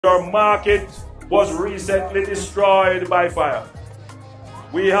Your market was recently destroyed by fire.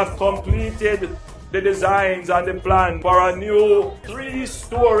 We have completed the designs and the plan for a new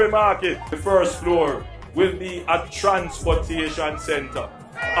 3-story market. The first floor will be a transportation center,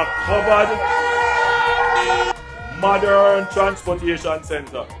 a covered, modern transportation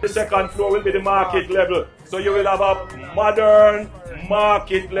center. The second floor will be the market level. So you will have a modern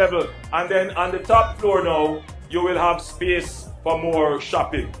market level. And then on the top floor now, you will have space for more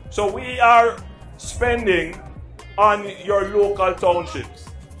shopping. So we are spending on your local townships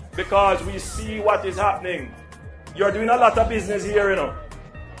because we see what is happening. You're doing a lot of business here, you know,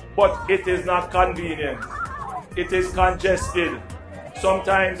 but it is not convenient. It is congested.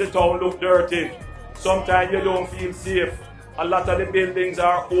 Sometimes the town looks dirty. Sometimes you don't feel safe. A lot of the buildings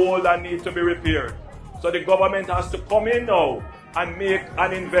are old and need to be repaired. So the government has to come in now and make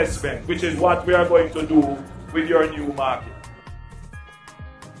an investment, which is what we are going to do with your new market.